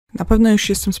Na pewno już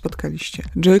się z tym spotkaliście.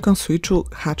 Joy-Con Switchu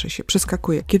haczy się,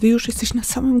 przeskakuje. Kiedy już jesteś na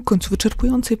samym końcu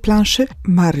wyczerpującej planszy,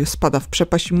 Mario spada w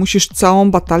przepaść i musisz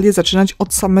całą batalię zaczynać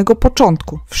od samego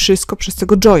początku. Wszystko przez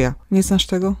tego Joya. Nie znasz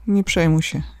tego? Nie przejmuj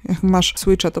się. Jak masz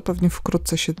Switcha, to pewnie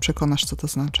wkrótce się przekonasz, co to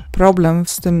znaczy. Problem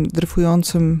z tym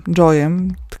dryfującym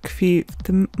Joyem tkwi w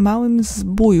tym małym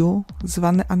zbóju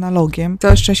zwany analogiem.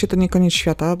 Całe szczęście to nie koniec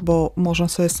świata, bo można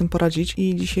sobie z tym poradzić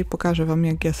i dzisiaj pokażę wam,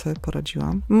 jak ja sobie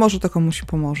poradziłam. Może to komuś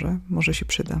pomoże, może się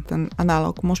przyda. Ten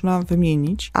analog można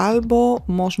wymienić, albo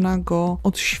można go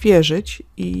odświeżyć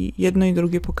i jedno i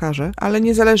drugie pokażę, ale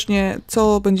niezależnie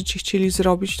co będziecie chcieli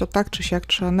zrobić, to tak czy siak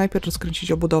trzeba najpierw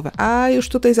rozkręcić obudowę. A już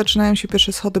tutaj zaczynają się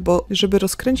pierwsze schody, bo żeby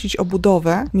rozkręcić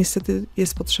obudowę, niestety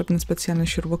jest potrzebny specjalny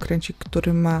śrubokręcik,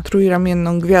 który ma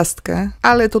trójramienną gwiazdkę,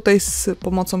 ale tutaj z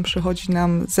pomocą przychodzi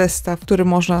nam zestaw, który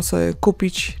można sobie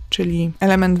kupić, czyli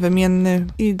element wymienny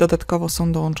i dodatkowo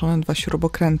są dołączone 2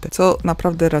 śrubokręty, co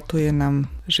naprawdę ratuje nam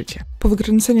życie. Po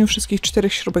wykręceniu wszystkich 4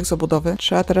 śrubek z obudowy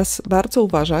trzeba teraz bardzo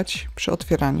uważać przy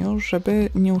otwieraniu, żeby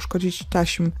nie uszkodzić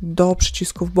taśm do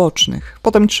przycisków bocznych.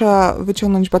 Potem trzeba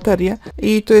wyciągnąć baterię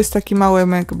i tu jest taki mały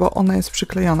myk, bo ona jest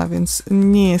przyklejona, więc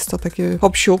nie jest to takie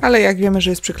hop-siup, ale jak wiemy, że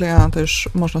jest przyklejona, to już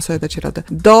można sobie dać radę.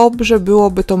 Dobrze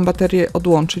byłoby tą baterię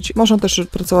odłączyć. Można też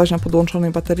pracować na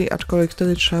podłączonej baterii, aczkolwiek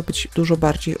wtedy trzeba być dużo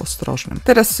bardziej ostrożnym.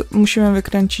 Teraz musimy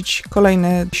wykręcić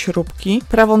kolejne śrubki,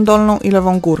 prawą dolną i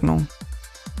lewą górną.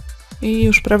 I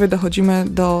już prawie dochodzimy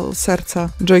do serca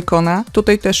Joy-Cona.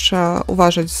 Tutaj też trzeba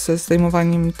uważać ze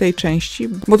zdejmowaniem tej części,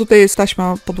 bo tutaj jest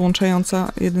taśma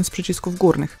podłączająca jeden z przycisków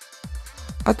górnych.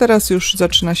 A teraz już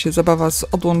zaczyna się zabawa z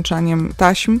odłączaniem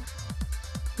taśm.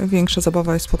 Większa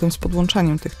zabawa jest potem z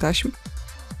podłączaniem tych taśm.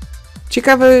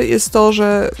 Ciekawe jest to,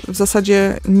 że w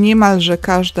zasadzie niemalże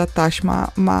każda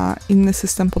taśma ma inny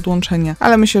system podłączenia,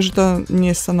 ale myślę, że to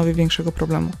nie stanowi większego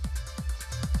problemu.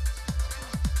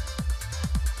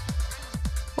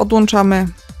 Odłączamy.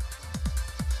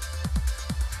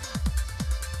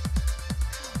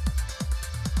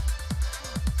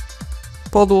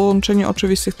 Po odłączeniu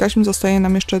oczywistych taśm zostaje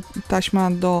nam jeszcze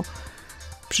taśma do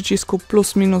przycisku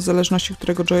plus minus, w zależności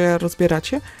którego Joya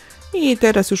rozbieracie. I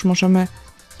teraz już możemy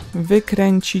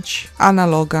wykręcić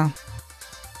analoga.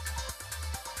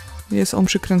 Jest on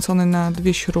przykręcony na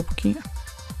 2 śrubki.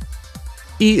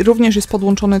 I również jest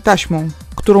podłączony taśmą,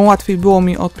 którą łatwiej było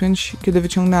mi odpiąć, kiedy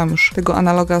wyciągnęłam już tego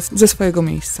analoga ze swojego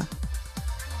miejsca.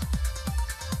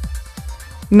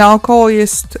 Naokoło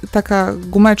jest taka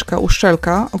gumeczka,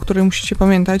 uszczelka, o której musicie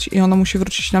pamiętać i ona musi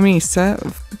wrócić na miejsce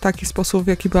w taki sposób, w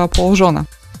jaki była położona.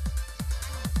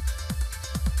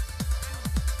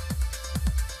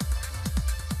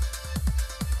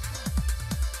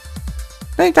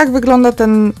 No i tak wygląda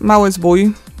ten mały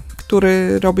zbój,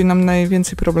 który robi nam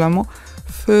najwięcej problemu.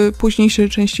 W późniejszej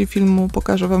części filmu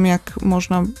pokażę wam, jak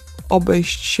można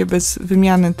obejść się bez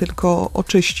wymiany, tylko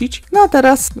oczyścić. No a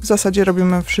teraz w zasadzie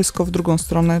robimy wszystko w drugą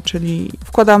stronę, czyli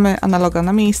wkładamy analoga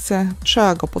na miejsce,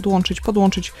 trzeba go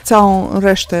podłączyć całą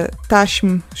resztę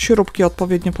taśm, śrubki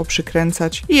odpowiednio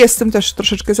poprzykręcać. I jest z tym też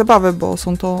troszeczkę zabawy, bo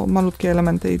są to malutkie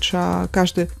elementy i trzeba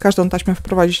każdą taśmę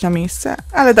wprowadzić na miejsce,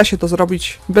 ale da się to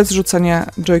zrobić bez rzucania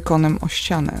Joy-Conem o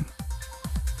ścianę.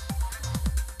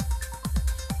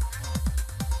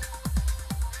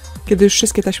 Kiedy już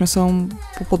wszystkie taśmy są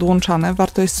podłączane,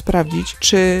 warto jest sprawdzić,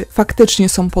 czy faktycznie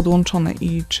są podłączone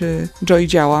i czy Joy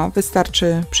działa.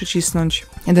 Wystarczy przycisnąć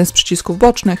jeden z przycisków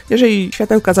bocznych. Jeżeli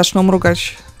światełka zaczną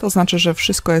mrugać, to znaczy, że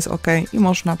wszystko jest ok i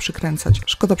można przykręcać.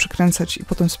 Szkoda przykręcać i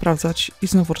potem sprawdzać i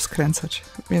znowu rozkręcać.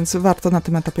 Więc warto na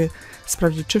tym etapie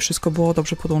sprawdzić, czy wszystko było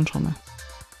dobrze podłączone.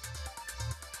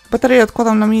 Baterię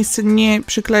odkładam na miejsce, nie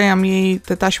przyklejam jej,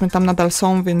 te taśmy tam nadal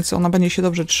są, więc ona będzie się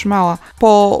dobrze trzymała.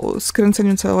 Po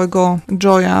skręceniu całego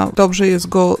Joya dobrze jest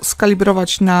go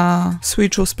skalibrować na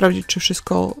Switchu, sprawdzić, czy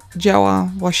wszystko działa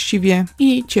właściwie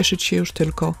i cieszyć się już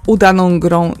tylko udaną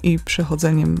grą i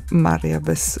przechodzeniem Maria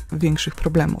bez większych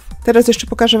problemów. Teraz jeszcze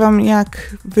pokażę wam,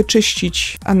 jak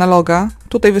wyczyścić analoga.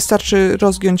 Tutaj wystarczy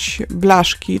rozgiąć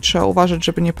blaszki, trzeba uważać,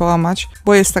 żeby nie połamać,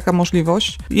 bo jest taka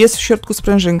możliwość. Jest w środku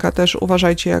sprężynka, też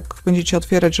uważajcie, jak będziecie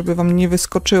otwierać, żeby wam nie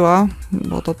wyskoczyła,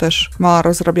 bo to też mała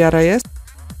rozrabiara jest.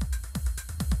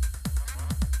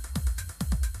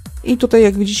 I tutaj,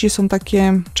 jak widzicie, są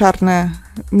takie czarne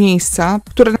miejsca,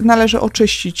 które należy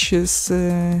oczyścić z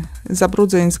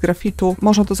zabrudzeń, z grafitu.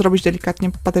 Można to zrobić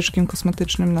delikatnie patyczkiem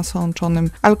kosmetycznym nasączonym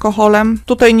alkoholem.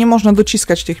 Tutaj nie można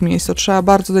dociskać tych miejsc, to trzeba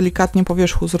bardzo delikatnie po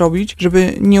wierzchu zrobić,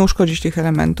 żeby nie uszkodzić tych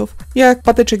elementów. Jak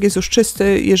patyczek jest już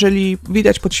czysty, jeżeli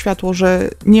widać pod światło, że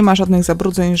nie ma żadnych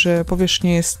zabrudzeń, że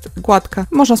powierzchnia jest gładka,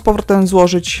 można z powrotem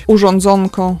złożyć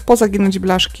urządzonko, pozaginać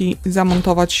blaszki i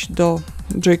zamontować do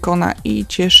Joy-Cona i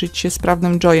cieszyć się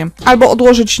sprawnym Joyem. Albo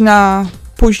odłożyć na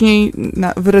później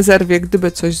w rezerwie,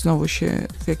 gdyby coś znowu się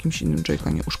w jakimś innym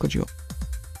Joy-Conie uszkodziło.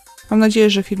 Mam nadzieję,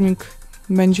 że filmik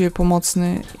będzie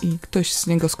pomocny i ktoś z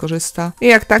niego skorzysta. I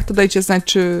jak tak, to dajcie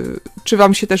znać, czy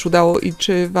wam się też udało i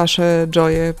czy wasze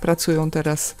Joye pracują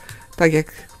teraz tak,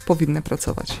 jak powinny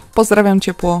pracować. Pozdrawiam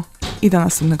ciepło i do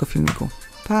następnego filmiku.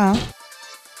 Pa!